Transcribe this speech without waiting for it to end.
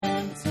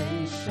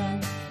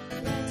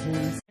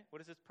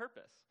its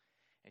purpose?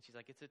 And she's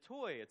like, it's a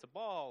toy, it's a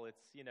ball,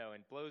 it's,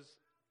 and blows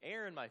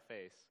air in my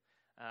face.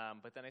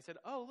 But then I said,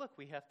 oh, look,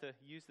 we have to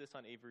use this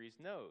on Avery's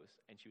nose.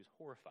 And she was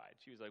horrified.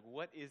 She was like,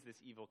 what is this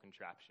evil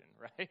contraption,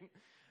 right?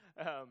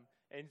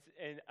 And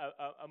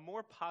a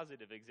more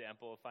positive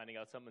example of finding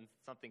out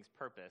something's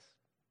purpose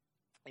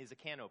is a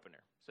can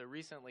opener. So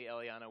recently,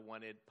 Eliana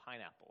wanted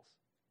pineapples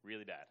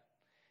really bad.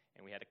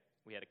 And we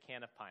had a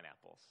can of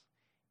pineapples.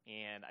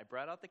 And I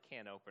brought out the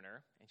can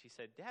opener, and she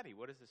said, Daddy,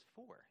 what is this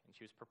for? And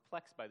she was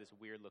perplexed by this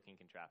weird-looking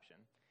contraption.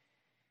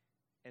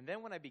 And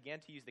then when I began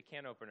to use the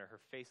can opener,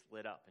 her face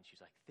lit up, and she's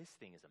like, this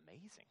thing is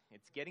amazing.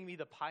 It's getting me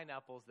the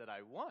pineapples that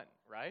I want,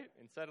 right?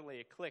 And suddenly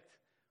it clicked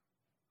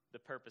the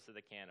purpose of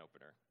the can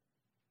opener.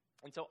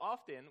 And so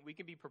often, we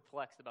can be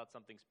perplexed about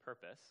something's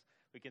purpose.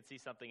 We can see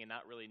something and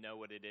not really know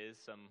what it is,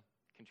 some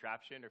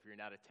contraption, or if you're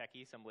not a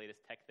techie, some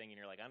latest tech thing, and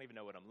you're like, I don't even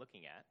know what I'm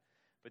looking at.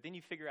 But then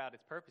you figure out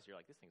its purpose, you're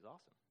like, this thing's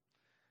awesome.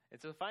 And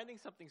so finding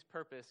something's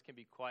purpose can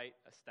be quite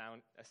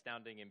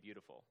astounding and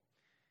beautiful.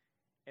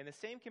 And the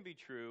same can be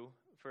true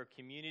for a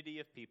community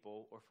of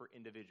people or for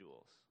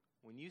individuals.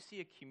 When you see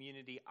a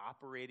community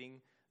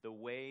operating the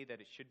way that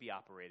it should be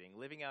operating,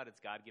 living out its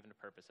God-given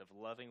purpose of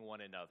loving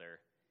one another,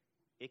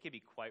 it can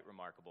be quite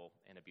remarkable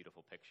and a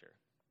beautiful picture.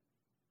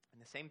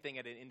 And the same thing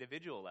at an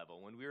individual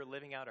level. When we are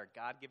living out our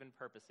God-given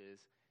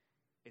purposes,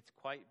 it's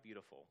quite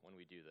beautiful when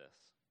we do this.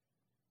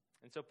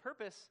 And so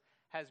purpose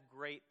has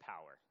great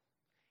power.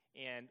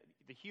 And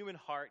the human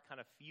heart kind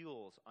of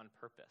fuels on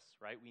purpose,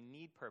 right? We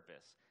need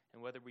purpose. And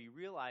whether we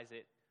realize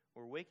it,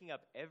 we're waking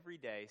up every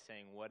day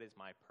saying, what is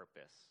my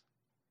purpose?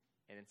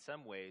 And in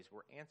some ways,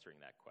 we're answering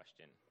that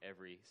question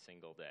every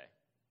single day.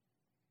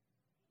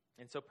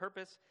 And so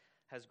purpose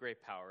has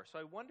great power. So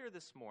I wonder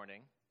this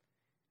morning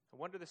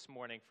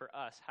for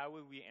us, how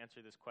would we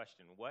answer this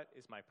question? What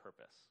is my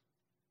purpose?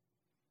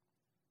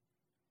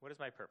 What is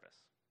my purpose?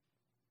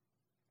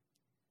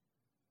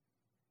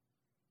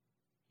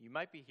 You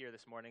might be here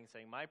this morning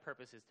saying, my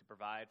purpose is to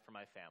provide for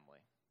my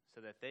family so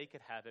that they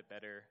could have it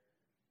better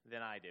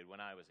than I did when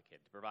I was a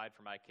kid, to provide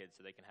for my kids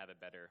so they can have it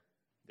better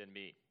than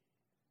me.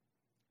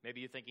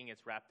 Maybe you're thinking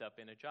it's wrapped up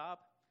in a job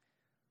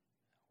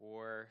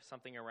or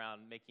something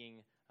around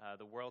making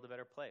the world a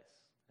better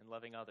place and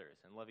loving others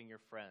and loving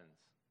your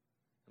friends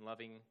and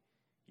loving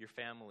your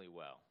family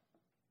well.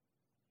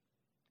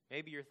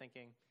 Maybe you're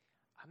thinking,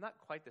 I'm not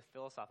quite the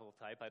philosophical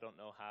type. I don't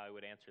know how I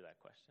would answer that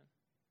question.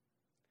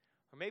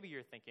 Or maybe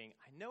you're thinking,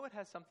 I know it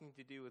has something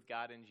to do with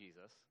God and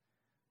Jesus,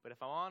 but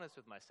if I'm honest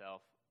with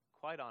myself,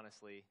 quite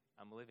honestly,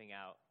 I'm living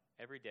out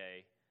every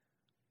day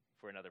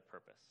for another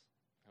purpose.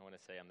 I want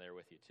to say I'm there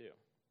with you too.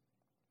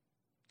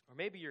 Or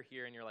maybe you're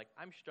here and you're like,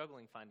 I'm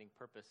struggling finding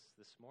purpose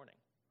this morning.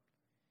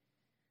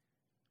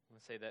 I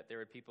want to say that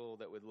there are people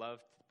that would love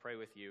to pray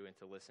with you and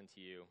to listen to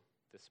you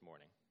this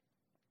morning.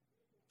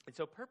 And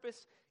so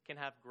purpose can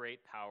have great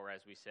power,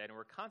 as we said, and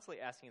we're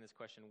constantly asking this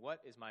question, what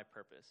is my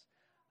purpose?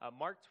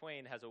 Mark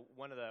Twain has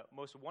one of the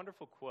most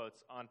wonderful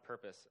quotes on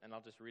purpose, and I'll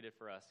just read it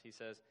for us. He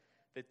says,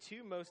 the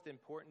two most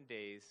important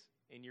days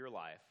in your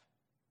life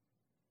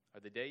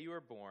are the day you are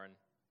born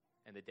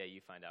and the day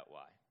you find out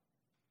why.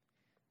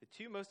 The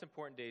two most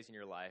important days in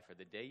your life are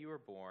the day you were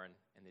born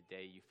and the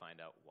day you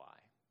find out why.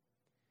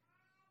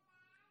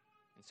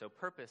 And so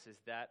purpose is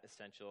that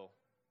essential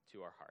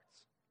to our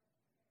hearts.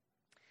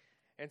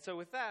 And so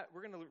with that,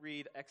 we're going to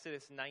read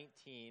Exodus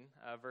 19,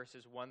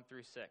 verses 1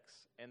 through 6.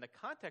 And the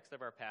context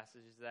of our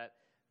passage is that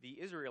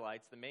the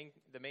Israelites, the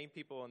main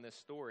people in this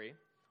story,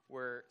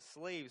 were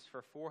slaves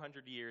for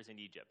 400 years in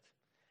Egypt.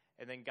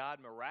 And then God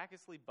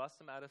miraculously busts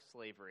them out of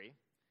slavery,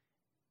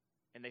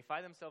 and they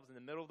find themselves in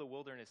the middle of the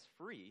wilderness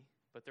free,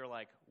 but they're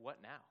like,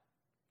 what now?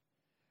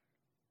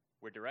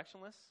 We're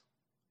directionless.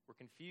 We're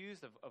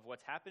confused of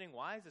what's happening.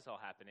 Why is this all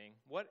happening?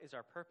 What is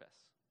our purpose?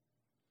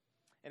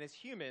 And as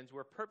humans,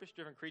 we're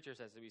purpose-driven creatures,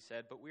 as we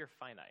said, but we are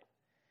finite.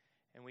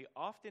 And we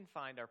often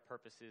find our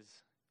purposes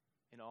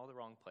in all the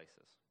wrong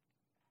places.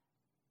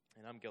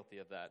 And I'm guilty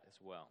of that as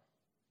well.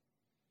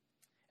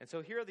 And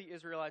so here are the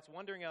Israelites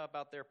wondering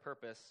about their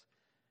purpose,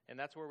 and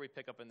that's where we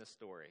pick up in the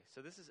story.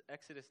 So this is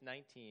Exodus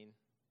 19,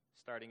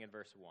 starting in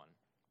verse 1.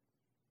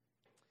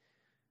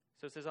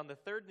 So it says, on the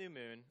third new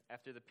moon,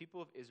 after the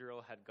people of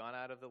Israel had gone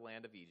out of the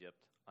land of Egypt,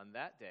 on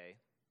that day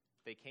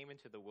they came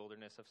into the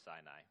wilderness of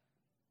Sinai.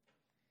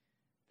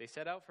 They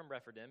set out from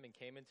Rephidim and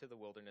came into the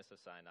wilderness of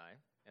Sinai,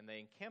 and they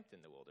encamped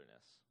in the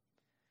wilderness.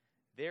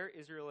 There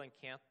Israel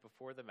encamped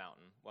before the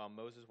mountain, while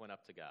Moses went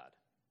up to God.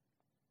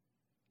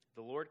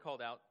 The Lord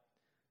called out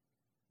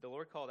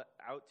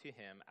to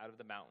him out of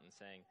the mountain,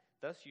 saying,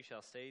 thus you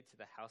shall say to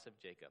the house of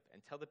Jacob,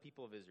 and tell the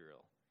people of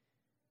Israel,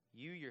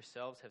 you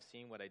yourselves have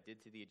seen what I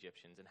did to the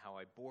Egyptians, and how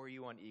I bore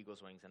you on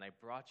eagle's wings, and I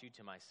brought you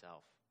to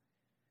myself.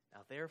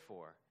 Now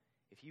therefore,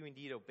 if you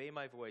indeed obey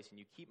my voice and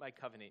you keep my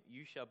covenant,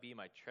 you shall be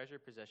my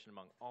treasured possession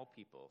among all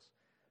peoples,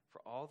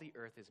 for all the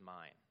earth is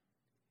mine.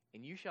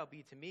 And you shall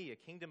be to me a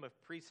kingdom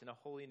of priests and a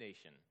holy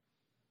nation.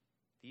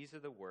 These are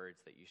the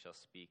words that you shall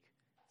speak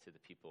to the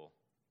people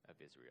of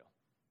Israel.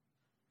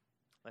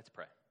 Let's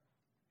pray.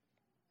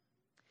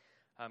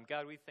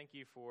 God, we thank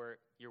you for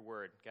your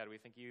word. God, we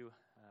thank you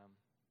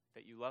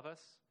that you love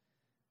us.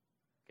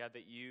 God,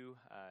 that you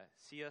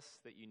see us,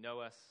 that you know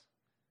us,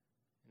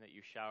 and that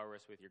you shower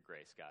us with your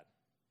grace, God.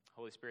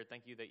 Holy Spirit,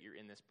 thank you that you're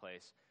in this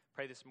place.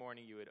 Pray this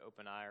morning you would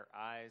open our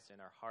eyes and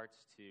our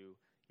hearts to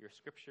your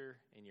scripture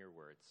and your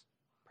words.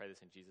 Pray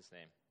this in Jesus'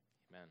 name.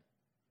 Amen.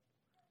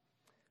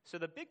 So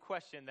the big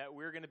question that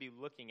we're going to be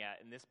looking at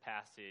in this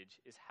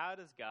passage is, how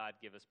does God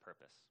give us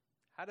purpose?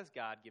 How does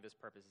God give us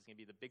purpose? It's going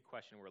to be the big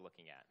question we're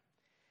looking at.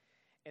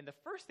 And the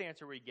first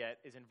answer we get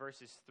is in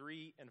verses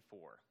 3 and 4.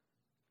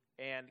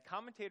 And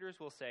commentators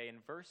will say in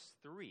verse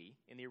 3,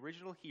 in the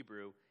original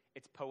Hebrew,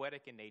 it's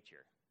poetic in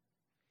nature.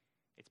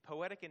 It's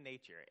poetic in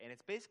nature, and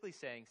it's basically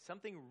saying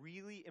something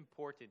really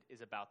important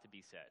is about to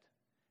be said.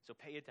 So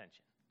pay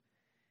attention.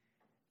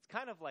 It's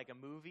kind of like a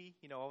movie.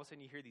 You know, all of a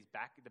sudden you hear the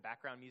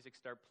background music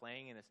start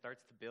playing, and it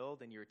starts to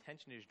build, and your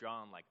attention is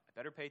drawn like, I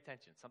better pay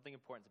attention. Something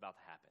important is about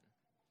to happen.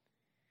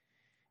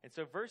 And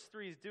so verse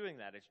 3 is doing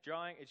that. It's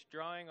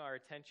drawing our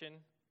attention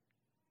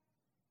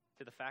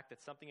to the fact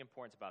that something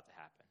important is about to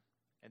happen.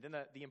 And then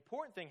the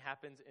important thing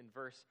happens in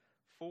verse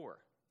 4.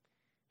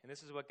 And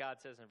this is what God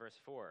says in verse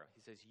 4.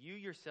 He says, you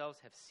yourselves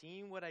have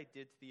seen what I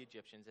did to the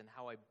Egyptians and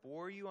how I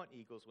bore you on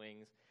eagle's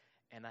wings,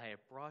 and I have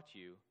brought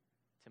you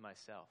to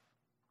myself.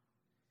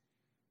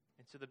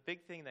 And so the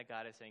big thing that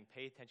God is saying,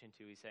 pay attention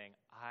to, he's saying,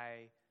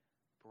 I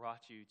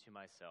brought you to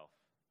myself.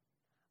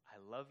 I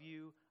love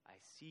you, I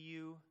see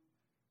you,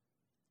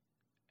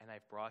 and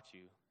I've brought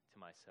you to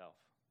myself.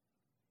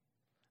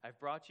 I've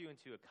brought you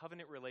into a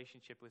covenant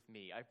relationship with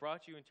me. I've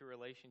brought you into a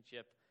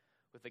relationship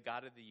with the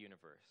God of the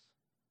universe.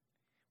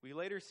 We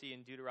later see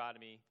in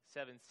Deuteronomy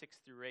 7, 6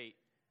 through 8,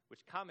 which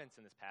comments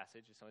in this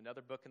passage, so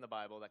another book in the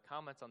Bible that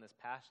comments on this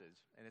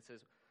passage, and it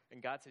says,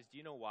 and God says, do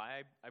you know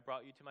why I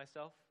brought you to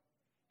myself?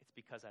 It's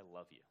because I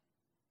love you.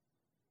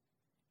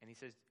 And he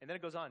says, and then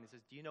it goes on, he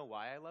says, do you know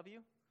why I love you?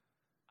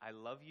 I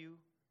love you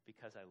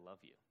because I love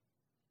you.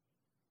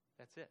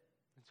 That's it.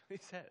 That's what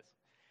he says.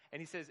 And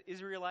he says,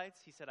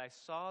 Israelites, he said, I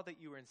saw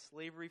that you were in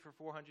slavery for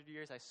 400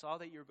 years. I saw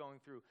that you were going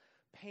through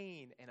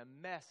pain and a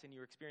mess, and you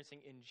were experiencing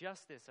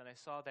injustice, and I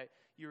saw that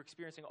you were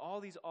experiencing all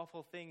these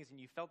awful things, and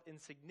you felt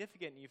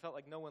insignificant, and you felt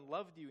like no one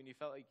loved you, and you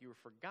felt like you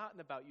were forgotten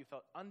about, you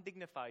felt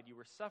undignified, you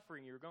were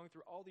suffering, you were going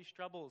through all these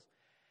troubles.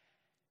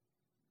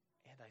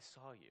 And I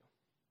saw you,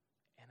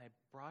 and I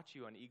brought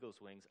you on eagle's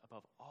wings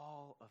above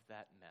all of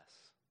that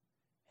mess,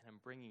 and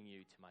I'm bringing you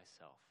to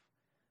myself.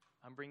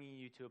 I'm bringing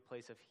you to a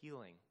place of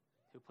healing,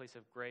 to a place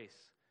of grace,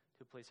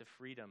 to a place of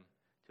freedom,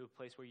 to a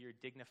place where you're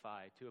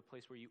dignified, to a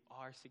place where you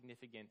are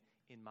significant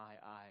in my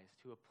eyes,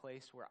 to a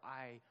place where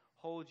I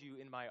hold you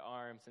in my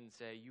arms and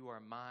say, you are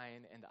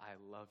mine and I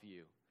love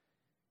you.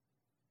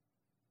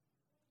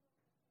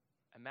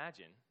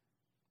 Imagine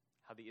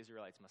how the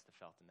Israelites must have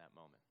felt in that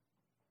moment.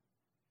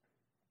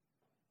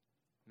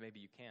 Maybe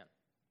you can.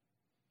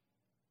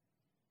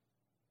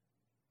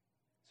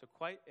 So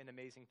quite an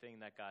amazing thing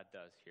that God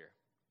does here.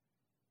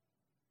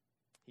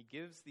 He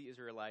gives the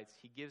Israelites,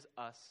 he gives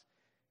us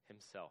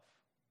himself.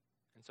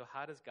 And so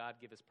how does God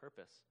give us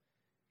purpose?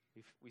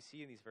 We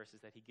see in these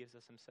verses that he gives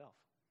us himself.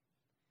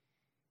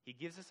 He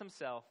gives us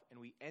himself, and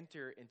we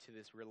enter into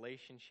this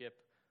relationship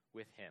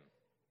with him.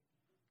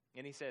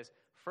 And he says,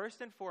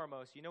 first and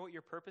foremost, you know what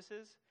your purpose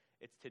is?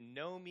 It's to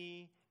know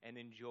me and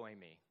enjoy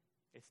me.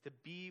 It's to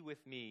be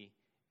with me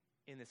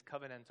in this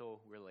covenantal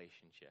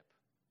relationship.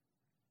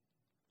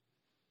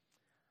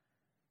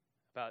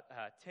 About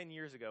 10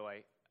 years ago,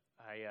 I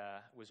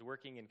was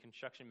working in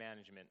construction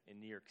management in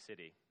New York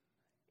City.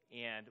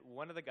 And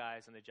one of the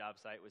guys on the job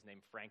site was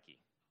named Frankie.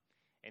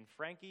 And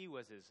Frankie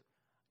was as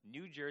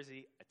New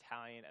Jersey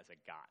Italian as it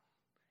got.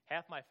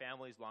 Half my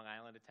family's Long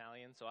Island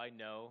Italian, so I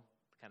know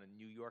kind of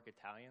New York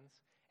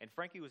Italians. And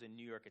Frankie was a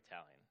New York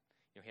Italian.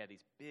 You know, he had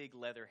these big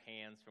leather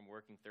hands from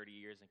working 30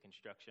 years in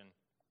construction.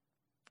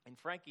 And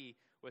Frankie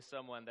was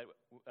someone that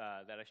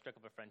I struck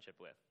up a friendship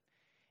with.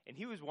 And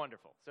he was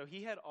wonderful. So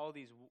he had all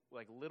these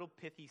like little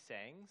pithy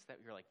sayings that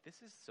you're like,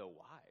 this is so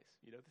wise.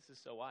 You know, this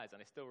is so wise.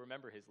 And I still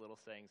remember his little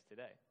sayings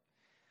today.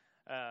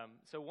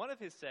 So one of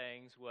his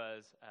sayings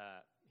was,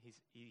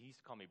 he used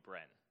to call me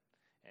Bren.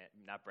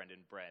 Not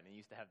Brendan, Bren. And he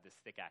used to have this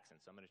thick accent,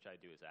 so I'm going to try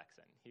to do his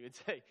accent.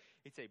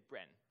 He'd say,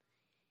 Bren.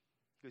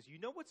 He goes, you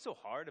know what's so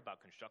hard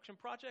about construction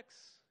projects?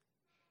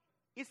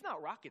 It's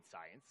not rocket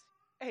science.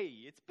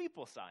 Hey, it's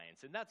people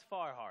science, and that's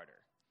far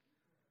harder.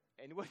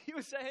 And what he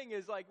was saying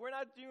is, like, we're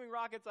not doing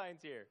rocket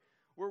science here.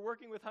 We're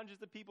working with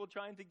hundreds of people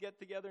trying to get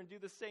together and do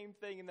the same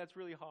thing, and that's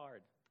really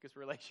hard because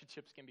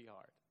relationships can be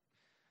hard.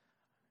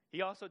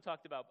 He also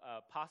talked about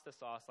pasta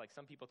sauce like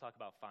some people talk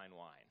about fine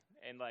wine.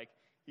 And, like,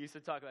 he used to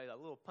talk about a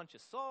little punch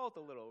of salt,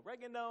 a little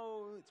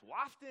oregano, it's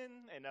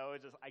wafting, and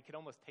I could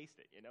almost taste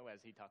it, you know, as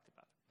he talked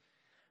about it.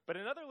 But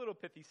another little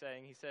pithy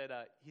saying, he said,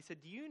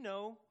 do you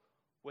know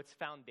what's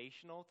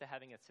foundational to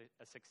having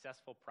a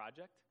successful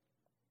project?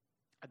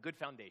 A good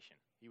foundation.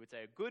 He would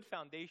say, a good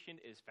foundation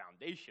is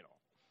foundational.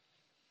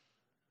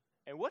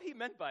 And what he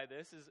meant by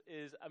this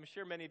is, I'm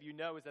sure many of you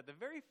know, is that the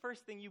very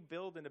first thing you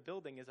build in a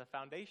building is a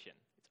foundation.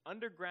 It's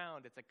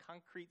underground, it's a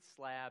concrete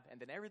slab, and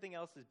then everything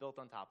else is built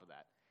on top of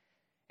that.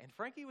 And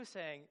Frankie was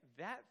saying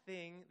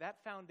that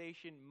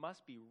foundation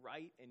must be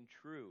right and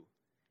true.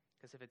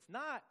 Because if it's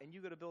not, and you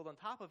go to build on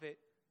top of it,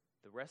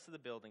 the rest of the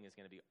building is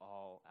going to be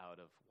all out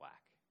of whack.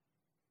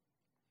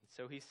 And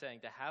so he's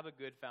saying to have a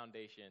good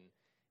foundation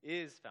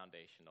is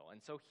foundational.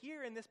 And so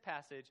here in this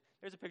passage,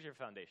 there's a picture of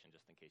foundation,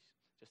 just in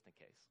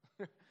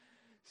case.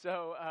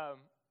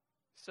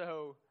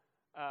 So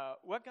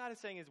what God is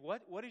saying is,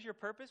 what is your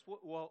purpose?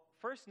 Well,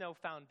 first know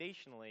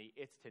foundationally,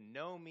 it's to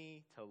know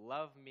me, to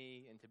love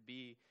me, and to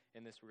be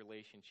in this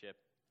relationship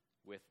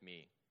with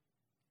me.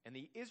 And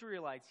the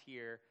Israelites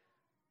here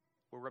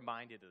were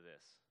reminded of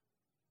this.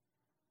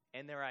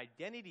 And their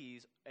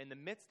identities in the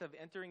midst of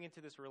entering into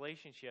this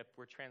relationship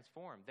were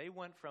transformed. They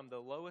went from the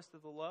lowest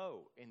of the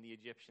low in the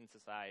Egyptian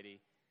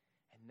society,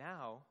 and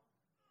now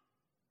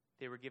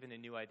they were given a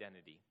new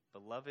identity,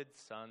 beloved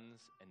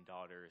sons and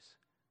daughters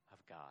of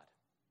God.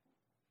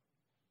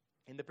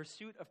 In the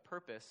pursuit of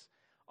purpose,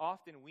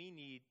 often we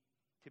need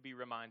to be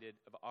reminded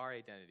of our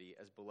identity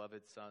as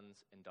beloved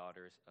sons and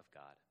daughters of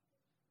God.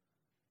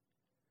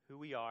 Who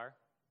we are,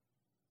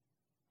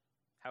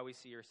 how we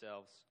see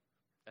ourselves,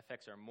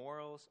 affects our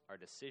morals, our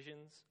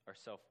decisions, our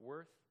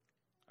self-worth,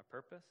 our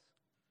purpose.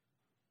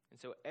 And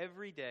so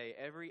every day,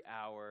 every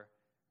hour,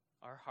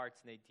 our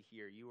hearts need to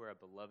hear, you are a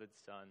beloved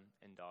son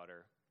and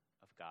daughter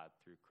of God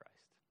through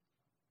Christ.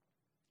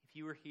 If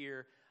you were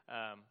here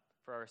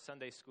for our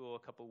Sunday school a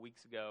couple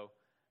weeks ago,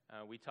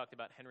 we talked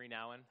about Henry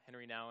Nouwen.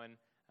 Henry Nouwen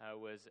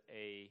was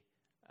a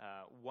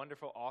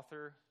wonderful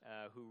author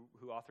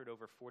who authored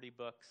over 40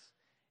 books,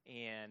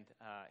 and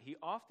he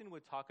often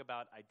would talk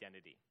about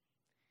identity.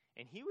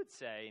 And he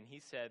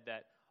said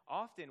that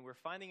often we're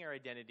finding our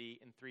identity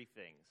in three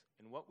things: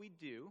 in what we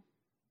do,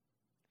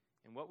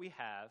 in what we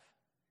have,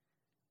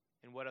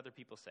 and what other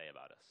people say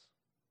about us.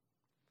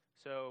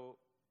 So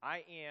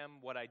I am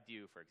what I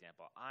do, for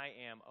example. I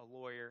am a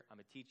lawyer, I'm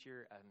a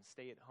teacher, I'm a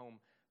stay-at-home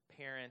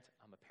parent,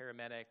 I'm a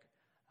paramedic.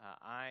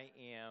 I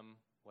am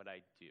what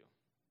I do.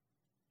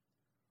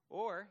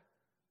 Or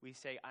we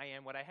say, I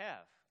am what I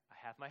have. I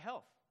have my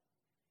health.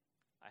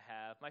 I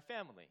have my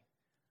family.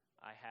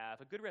 I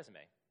have a good resume.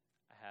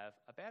 I have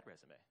a bad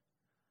resume.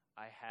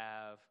 I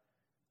have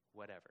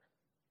whatever,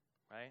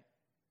 right?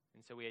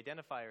 And so we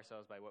identify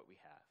ourselves by what we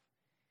have.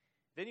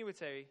 Then you would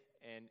say,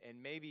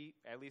 and maybe,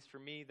 at least for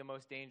me, the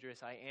most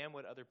dangerous, I am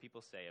what other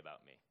people say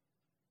about me.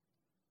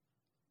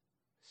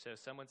 So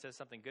someone says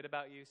something good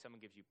about you, someone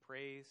gives you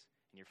praise,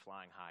 and you're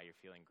flying high, you're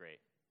feeling great.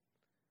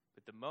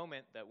 But the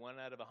moment that 1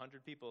 out of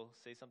 100 people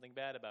say something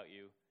bad about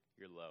you,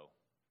 you're low.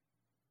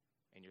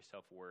 And your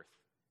self-worth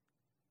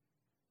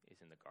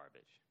is in the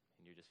garbage,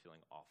 and you're just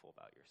feeling awful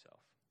about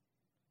yourself.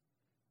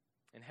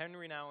 And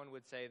Henry Nouwen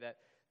would say that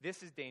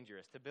this is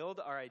dangerous. To build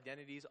our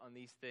identities on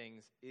these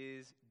things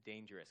is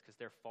dangerous because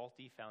they're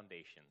faulty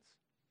foundations.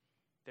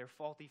 They're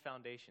faulty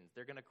foundations.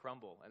 They're going to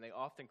crumble, and they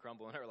often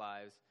crumble in our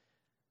lives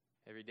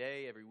every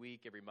day, every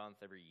week, every month,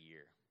 every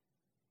year.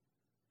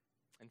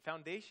 And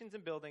foundations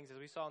and buildings, as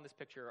we saw in this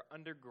picture, are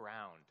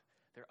underground.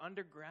 They're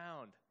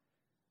underground.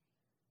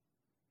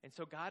 And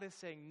so God is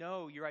saying,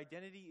 no, your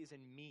identity is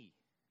in me.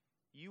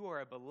 You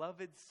are a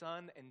beloved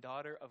son and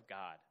daughter of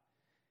God.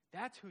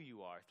 That's who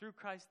you are. Through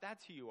Christ,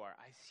 that's who you are.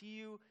 I see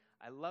you.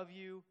 I love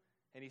you.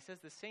 And he says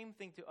the same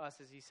thing to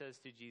us as he says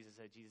to Jesus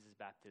at Jesus'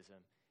 baptism.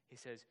 He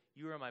says,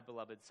 you are my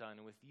beloved son,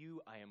 and with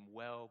you I am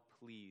well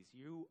pleased.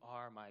 You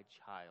are my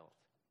child.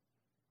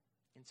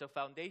 And so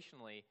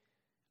foundationally,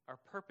 our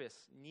purpose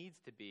needs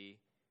to be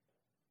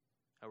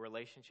a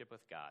relationship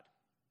with God.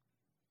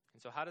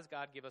 And so how does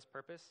God give us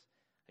purpose?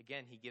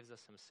 Again, he gives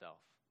us himself.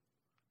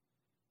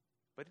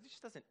 But it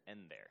just doesn't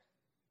end there.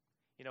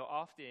 You know,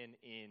 often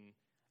in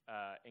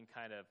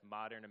kind of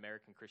modern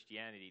American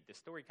Christianity, the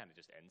story kind of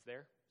just ends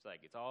there. It's like,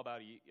 it's all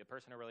about a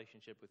personal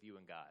relationship with you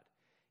and God.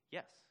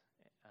 Yes,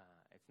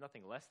 it's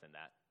nothing less than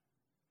that,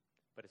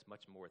 but it's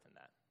much more than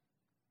that.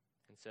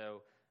 And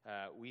so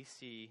we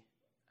see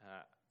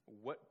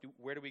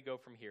where do we go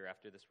from here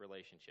after this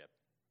relationship?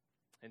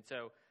 And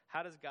so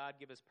how does God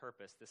give us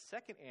purpose? The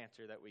second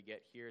answer that we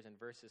get here is in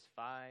verses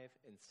 5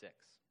 and 6.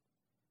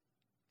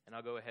 And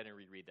I'll go ahead and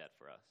reread that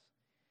for us.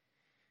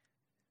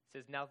 It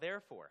says, now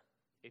therefore,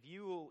 if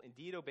you will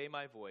indeed obey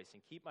my voice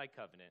and keep my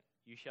covenant,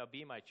 you shall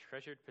be my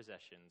treasured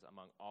possessions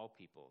among all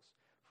peoples,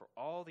 for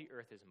all the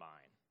earth is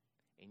mine,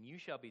 and you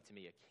shall be to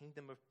me a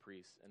kingdom of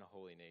priests and a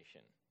holy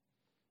nation.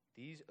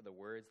 These are the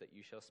words that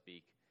you shall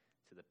speak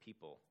to the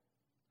people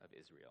of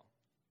Israel.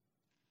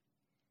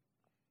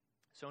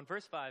 So in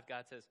verse 5,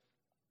 God says,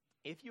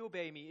 if you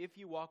obey me, if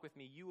you walk with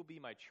me, you will be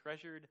my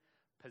treasured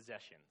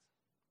possessions.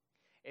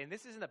 And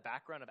this is in the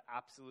background of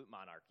absolute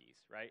monarchies,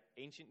 right?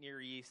 Ancient Near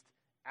East,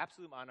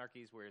 absolute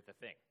monarchies were the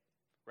thing,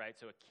 right?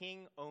 So a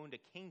king owned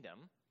a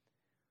kingdom,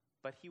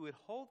 but he would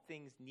hold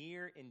things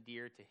near and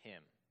dear to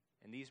him.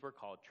 And these were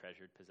called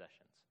treasured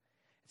possessions.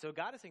 So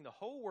God is saying the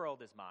whole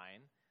world is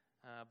mine,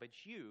 but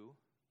you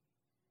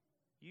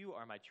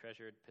are my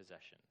treasured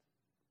possession.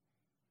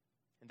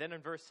 And then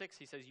in verse 6,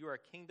 he says, you are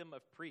a kingdom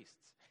of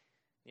priests.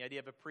 The idea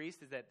of a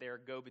priest is that they're a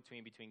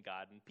go-between between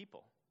God and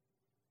people.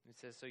 And it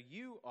says, so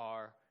you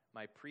are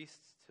my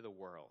priests to the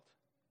world.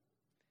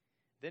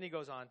 Then he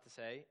goes on to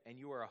say, and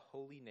you are a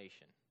holy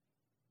nation.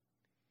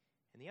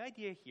 And the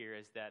idea here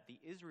is that the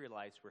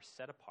Israelites were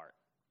set apart.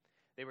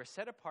 They were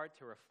set apart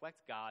to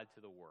reflect God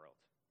to the world.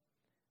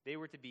 They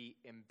were to be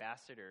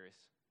ambassadors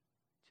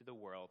to the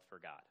world for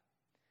God.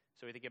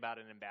 So we think about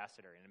an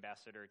ambassador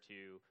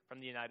from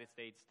the United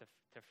States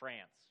to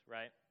France,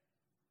 right?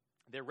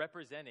 They're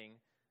representing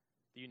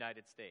the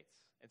United States.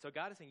 And so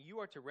God is saying, you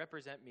are to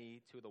represent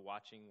me to the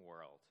watching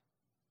world.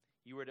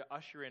 You are to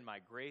usher in my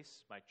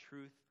grace, my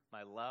truth,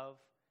 my love.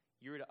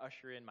 You are to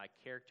usher in my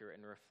character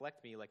and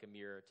reflect me like a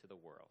mirror to the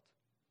world.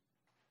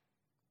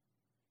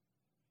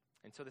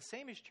 And so the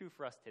same is true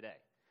for us today.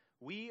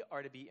 We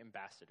are to be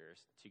ambassadors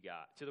to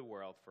God, to the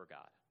world for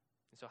God.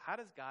 And so how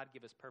does God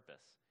give us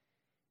purpose?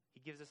 He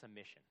gives us a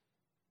mission.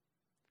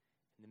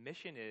 And the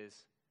mission is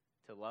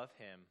to love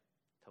him,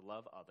 to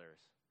love others,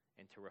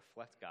 and to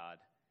reflect God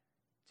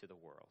to the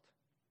world.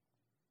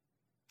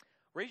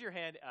 Raise your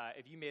hand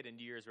if you made a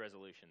New Year's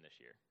resolution this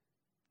year.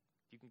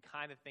 You can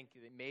kind of think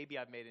that maybe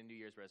I've made a New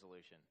Year's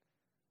resolution.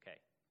 Okay,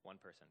 one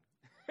person.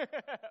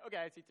 Okay,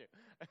 I see two.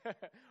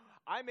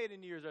 I made a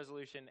New Year's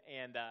resolution,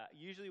 and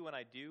usually when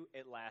I do,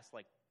 it lasts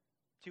like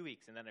 2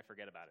 weeks, and then I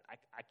forget about it.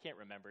 I can't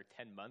remember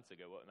 10 months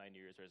ago what my New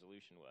Year's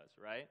resolution was,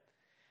 right?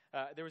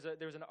 There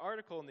was an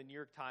article in the New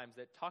York Times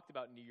that talked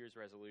about New Year's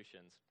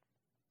resolutions,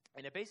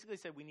 and it basically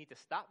said we need to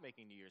stop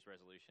making New Year's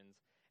resolutions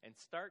and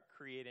start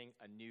creating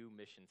a new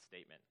mission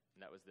statement.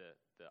 And that was the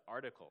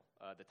article,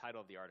 the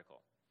title of the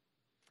article.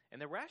 And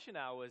the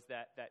rationale was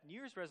that New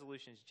Year's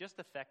resolutions just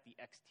affect the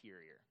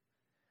exterior,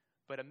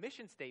 but a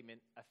mission statement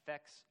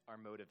affects our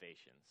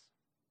motivations.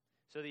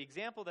 So the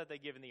example that they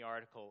give in the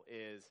article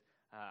is,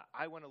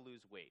 I want to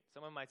lose weight.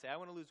 Someone might say, I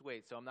want to lose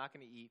weight, so I'm not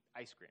going to eat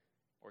ice cream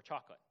or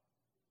chocolate.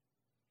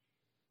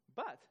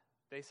 But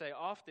they say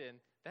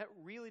often that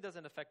really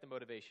doesn't affect the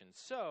motivation.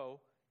 So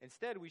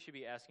instead, we should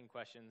be asking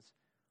questions,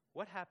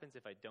 what happens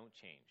if I don't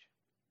change?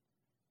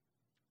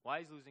 Why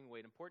is losing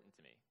weight important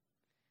to me?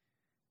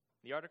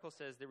 The article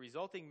says the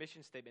resulting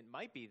mission statement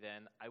might be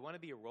then, I want to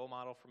be a role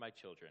model for my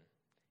children,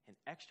 an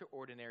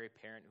extraordinary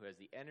parent who has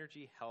the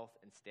energy, health,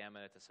 and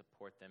stamina to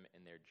support them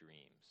in their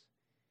dreams.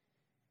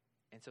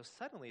 And so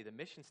suddenly the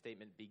mission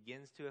statement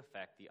begins to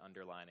affect the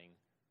underlying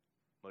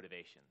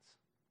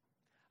motivations.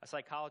 A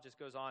psychologist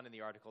goes on in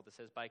the article that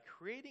says, by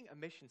creating a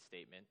mission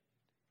statement,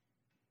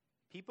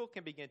 people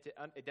can begin to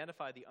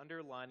identify the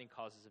underlying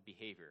causes of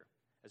behavior,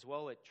 as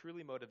well as it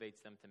truly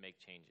motivates them to make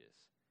changes.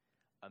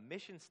 A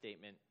mission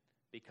statement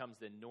becomes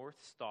the North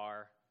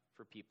Star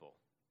for people.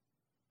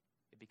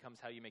 It becomes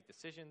how you make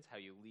decisions, how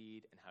you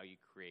lead, and how you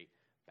create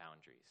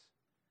boundaries.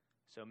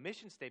 So a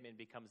mission statement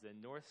becomes the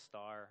North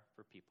Star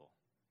for people.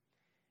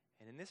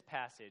 And in this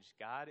passage,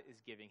 God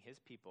is giving his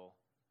people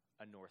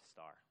a North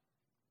Star.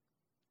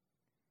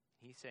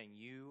 He's saying,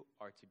 you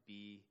are to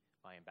be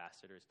my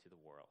ambassadors to the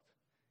world.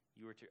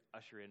 You are to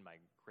usher in my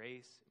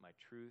grace, my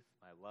truth,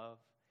 my love.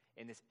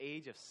 In this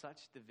age of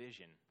such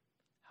division,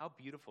 how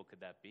beautiful could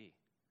that be?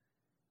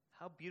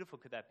 How beautiful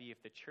could that be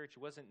if the church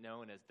wasn't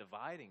known as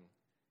dividing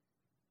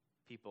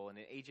people and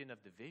an agent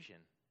of division,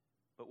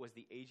 but was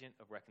the agent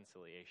of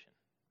reconciliation?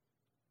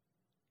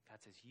 God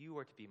says, you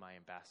are to be my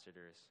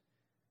ambassadors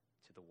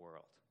to the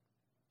world.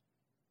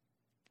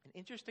 And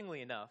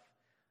interestingly enough,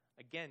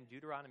 again,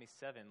 Deuteronomy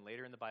 7,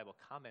 later in the Bible,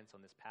 comments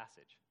on this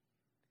passage.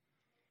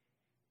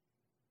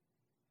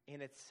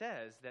 And it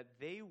says that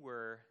they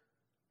were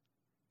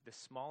the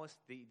smallest,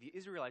 the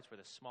Israelites were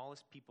the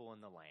smallest people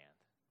in the land.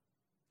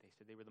 They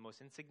said they were the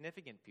most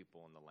insignificant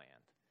people in the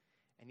land.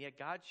 And yet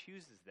God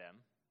chooses them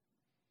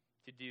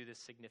to do this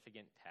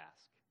significant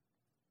task.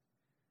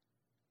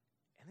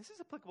 And this is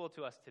applicable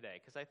to us today,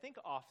 because I think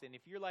often,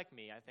 if you're like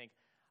me, I think,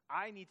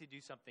 I need to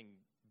do something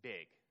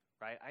big,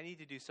 right? I need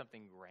to do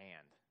something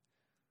grand.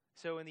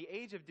 So in the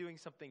age of doing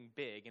something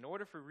big, in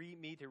order for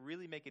me to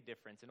really make a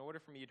difference, in order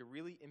for me to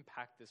really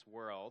impact this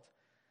world,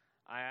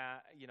 I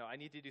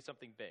need to do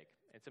something big.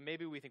 And so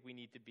maybe we think we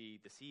need to be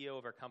the CEO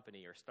of our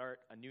company or start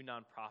a new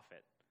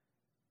nonprofit.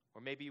 Or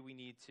maybe we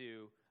need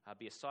to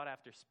be a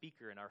sought-after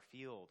speaker in our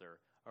field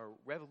or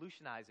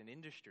revolutionize an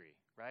industry,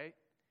 right?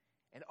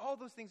 And all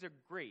those things are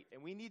great,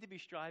 and we need to be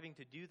striving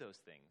to do those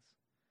things.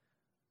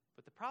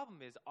 But the problem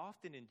is,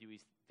 often in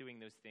doing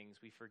those things,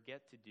 we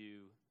forget to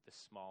do the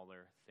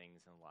smaller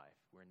things in life.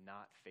 We're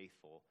not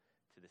faithful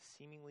to the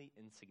seemingly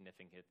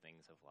insignificant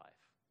things of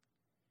life.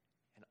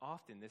 And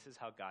often, this is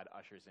how God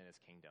ushers in his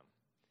kingdom.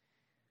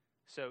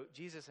 So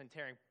Jesus, in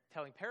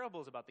telling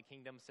parables about the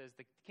kingdom, says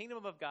the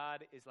kingdom of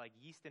God is like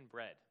yeast and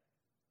bread.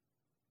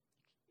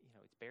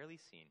 It's barely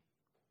seen.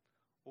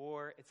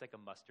 Or it's like a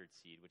mustard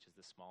seed, which is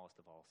the smallest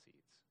of all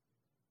seeds.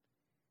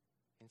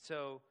 And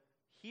so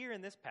here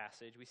in this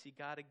passage, we see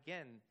God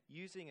again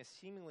using a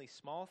seemingly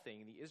small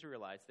thing, the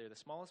Israelites. They're the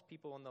smallest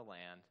people in the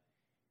land,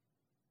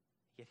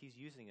 yet he's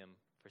using them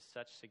for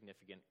such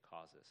significant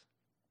causes.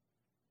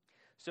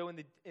 So in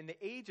the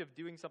age of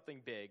doing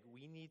something big,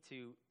 we need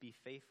to be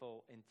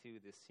faithful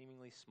into the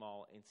seemingly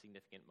small,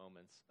 insignificant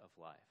moments of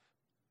life.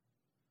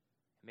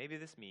 Maybe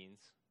this means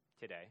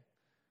today,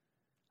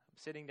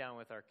 sitting down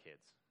with our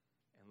kids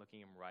and looking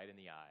them right in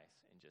the eyes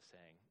and just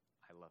saying,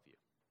 I love you.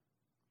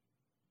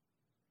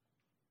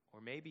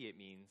 Or maybe it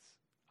means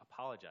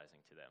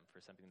apologizing to them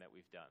for something that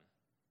we've done.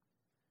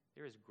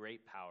 There is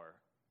great power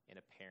in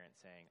a parent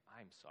saying,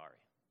 I'm sorry.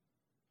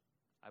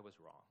 I was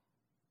wrong.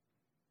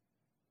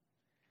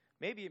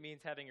 Maybe it means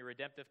having a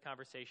redemptive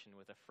conversation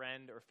with a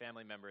friend or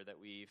family member that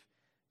we've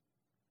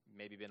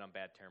maybe been on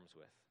bad terms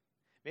with.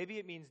 Maybe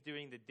it means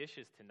doing the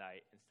dishes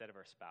tonight instead of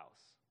our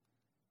spouse.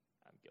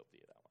 I'm guilty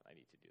of that one. I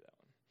need to do that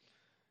one.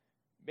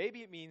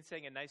 Maybe it means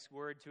saying a nice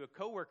word to a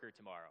coworker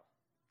tomorrow.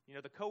 You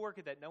know, the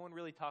coworker that no one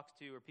really talks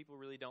to or people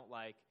really don't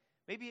like.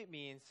 Maybe it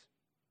means,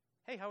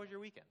 hey, how was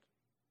your weekend?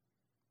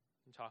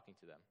 And talking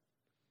to them.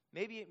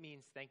 Maybe it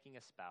means thanking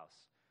a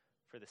spouse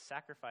for the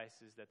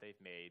sacrifices that they've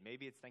made.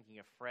 Maybe it's thanking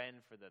a friend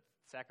for the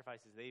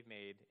sacrifices they've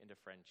made into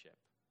friendship.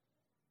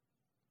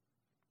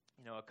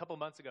 You know, a couple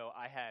months ago,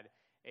 I had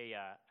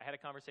a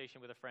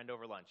conversation with a friend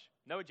over lunch.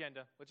 No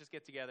agenda. Let's just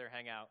get together,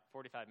 hang out,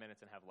 45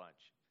 minutes, and have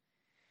lunch.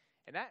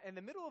 And in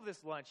the middle of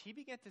this lunch, he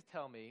began to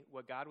tell me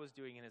what God was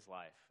doing in his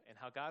life and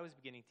how God was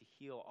beginning to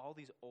heal all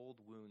these old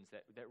wounds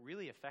that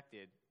really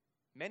affected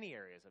many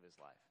areas of his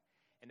life.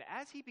 And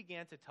as he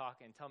began to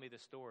talk and tell me the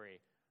story,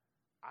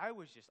 I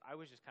was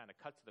just kind of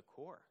cut to the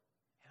core.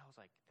 And I was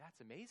like, that's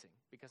amazing,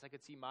 because I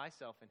could see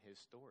myself in his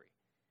story.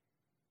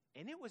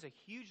 And it was a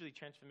hugely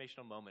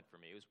transformational moment for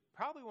me. It was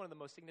probably one of the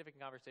most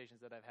significant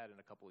conversations that I've had in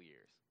a couple of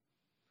years.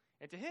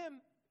 And to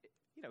him,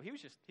 you know, he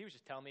was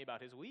just telling me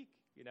about his week,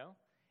 you know.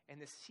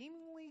 And this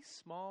seemingly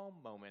small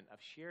moment of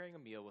sharing a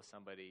meal with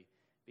somebody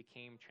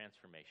became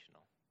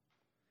transformational.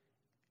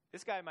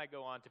 This guy might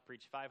go on to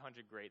preach 500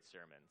 great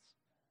sermons,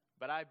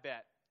 but I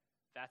bet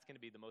that's going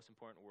to be the most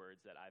important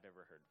words that I've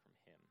ever heard from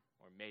him,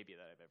 or maybe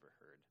that I've ever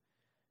heard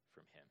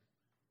from him.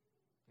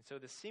 And so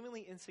the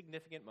seemingly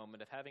insignificant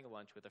moment of having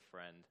lunch with a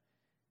friend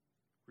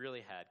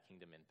really had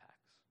kingdom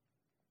impacts.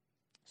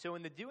 So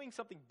in the doing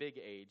something big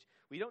age,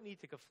 we don't need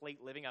to conflate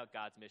living out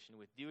God's mission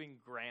with doing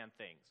grand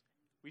things.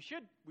 We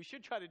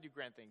should try to do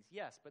grand things,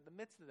 yes, but in the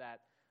midst of that,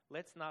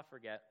 let's not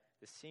forget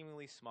the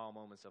seemingly small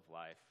moments of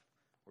life.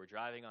 We're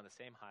driving on the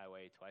same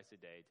highway twice a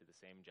day to the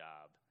same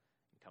job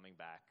and coming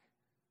back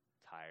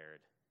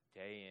tired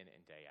day in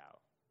and day out.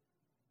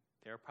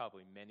 There are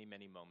probably many,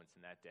 many moments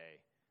in that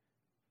day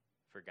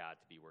for God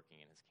to be working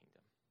in his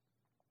kingdom.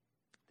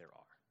 There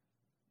are.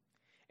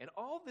 And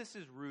all this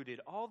is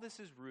rooted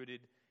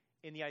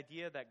in the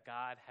idea that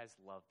God has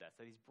loved us,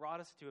 that he's brought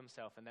us to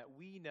himself, and that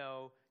we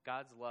know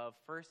God's love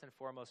first and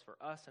foremost for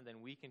us, and then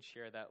we can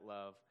share that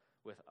love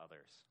with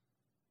others.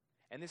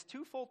 And this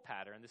twofold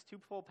pattern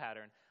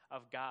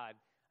of God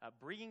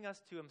bringing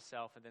us to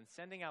himself and then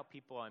sending out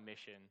people on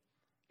mission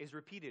is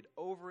repeated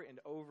over and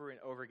over and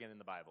over again in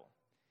the Bible.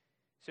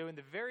 So in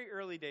the very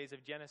early days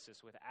of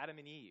Genesis with Adam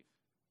and Eve,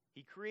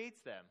 he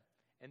creates them,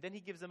 and then he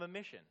gives them a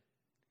mission.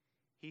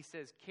 He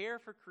says, care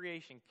for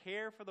creation,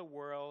 care for the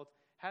world,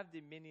 have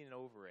dominion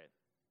over it.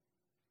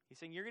 He's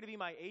saying, you're going to be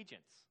my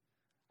agents.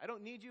 I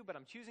don't need you, but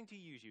I'm choosing to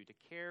use you to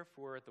care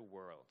for the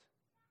world.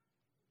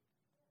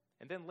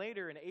 And then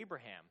later in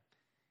Abraham,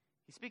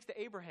 he speaks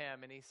to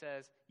Abraham and he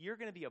says, you're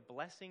going to be a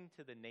blessing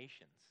to the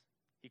nations.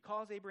 He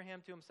calls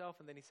Abraham to himself,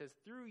 and then he says,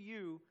 through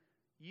you,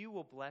 you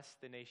will bless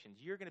the nations.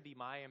 You're going to be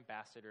my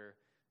ambassador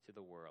to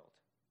the world.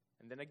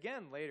 And then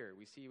again later,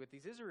 we see with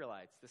these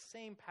Israelites, the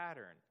same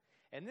pattern.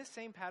 And this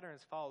same pattern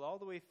is followed all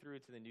the way through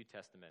to the New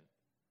Testament.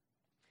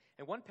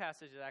 And one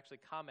passage that actually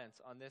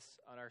comments on this,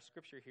 on our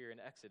scripture here in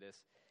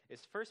Exodus,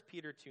 is 1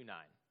 Peter 2:9,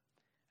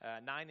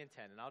 9 and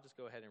 10. And I'll just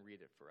go ahead and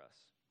read it for us.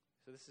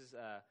 So this is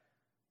a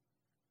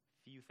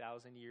few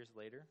thousand years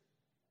later.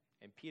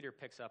 And Peter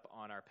picks up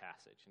on our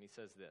passage. And he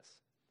says this,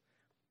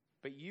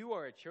 but you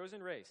are a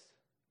chosen race,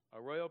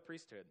 a royal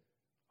priesthood,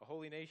 a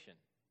holy nation,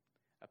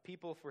 a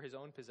people for his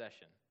own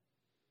possession,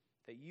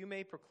 that you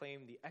may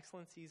proclaim the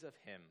excellencies of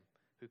him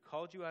who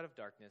called you out of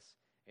darkness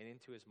and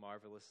into his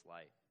marvelous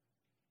light.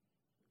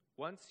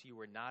 Once you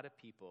were not a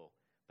people,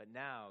 but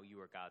now you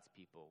are God's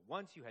people.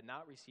 Once you had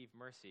not received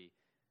mercy,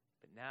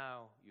 but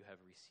now you have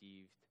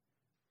received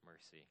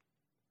mercy.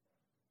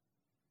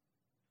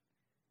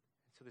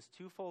 And so this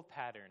twofold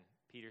pattern,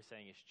 Peter's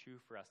saying, is true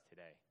for us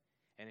today.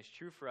 And it's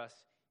true for us,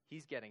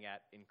 he's getting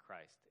at, in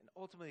Christ. And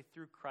ultimately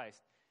through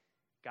Christ,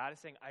 God is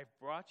saying, I've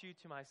brought you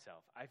to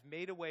myself. I've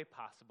made a way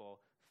possible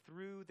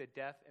through the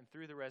death and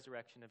through the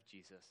resurrection of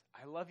Jesus.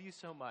 I love you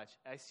so much.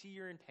 I see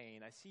you're in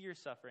pain. I see your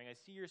suffering. I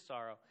see your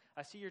sorrow.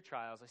 I see your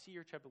trials. I see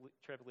your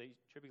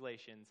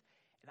tribulations.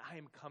 And I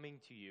am coming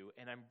to you,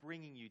 and I'm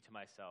bringing you to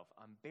myself.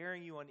 I'm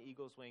bearing you on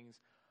eagle's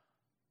wings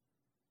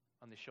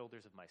on the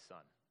shoulders of my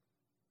son.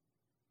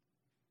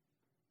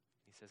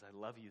 He says, I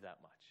love you that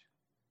much.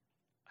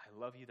 I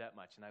love you that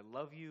much. And I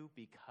love you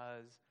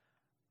because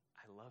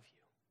I love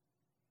you.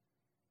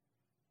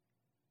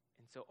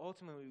 And so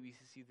ultimately we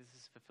see this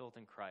is fulfilled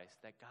in Christ,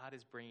 that God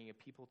is bringing a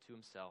people to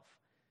himself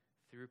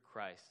through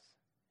Christ,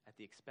 at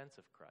the expense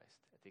of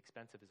Christ, at the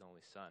expense of his only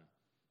Son,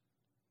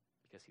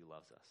 because he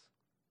loves us.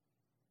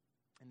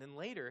 And then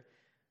later,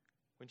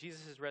 when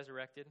Jesus is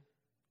resurrected,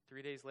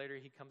 3 days later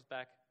he comes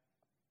back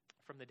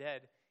from the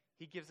dead,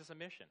 he gives us a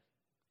mission,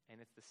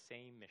 and it's the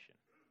same mission.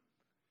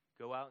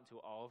 Go out into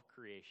all of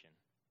creation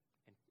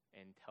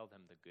and tell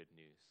them the good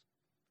news.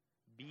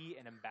 Be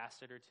an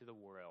ambassador to the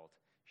world,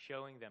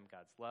 showing them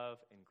God's love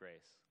and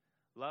grace.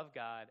 Love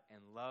God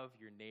and love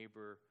your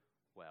neighbor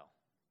well.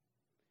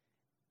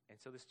 And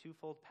so this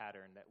twofold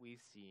pattern that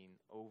we've seen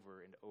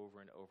over and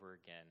over and over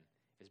again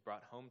is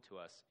brought home to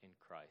us in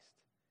Christ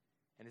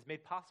and is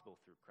made possible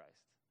through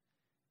Christ.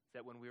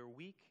 That when we are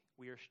weak,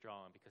 we are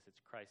strong because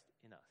it's Christ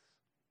in us.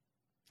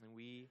 And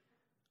we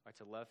are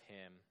to love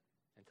him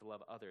and to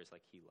love others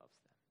like he loves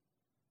them.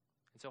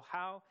 And so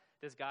how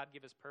does God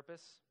give us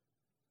purpose?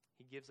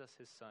 He gives us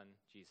his Son,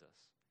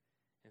 Jesus.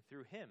 And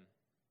through him,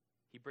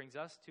 he brings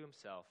us to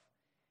himself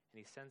and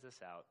he sends us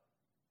out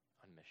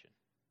on mission.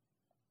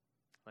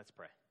 Let's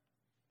pray.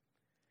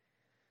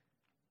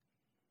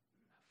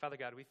 Father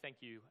God, we thank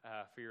you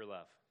for your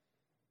love.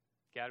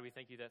 God, we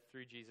thank you that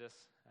through Jesus,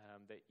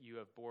 that you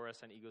have bore us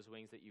on eagle's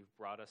wings, that you've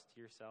brought us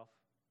to yourself,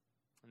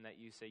 and that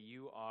you say,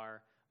 you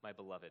are my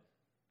beloved.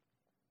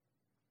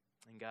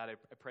 And God, I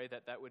pray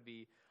that that would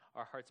be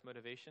our heart's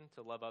motivation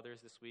to love others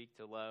this week,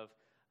 to love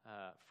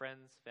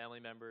friends, family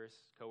members,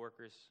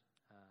 coworkers,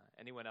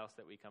 anyone else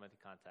that we come into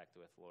contact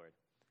with, Lord.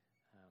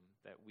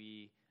 That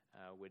we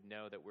would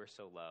know that we're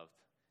so loved,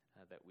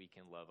 that we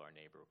can love our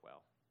neighbor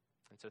well.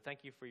 And so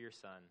thank you for your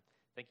Son.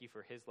 Thank you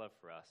for his love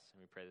for us, and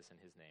we pray this in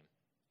his name.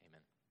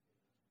 Amen.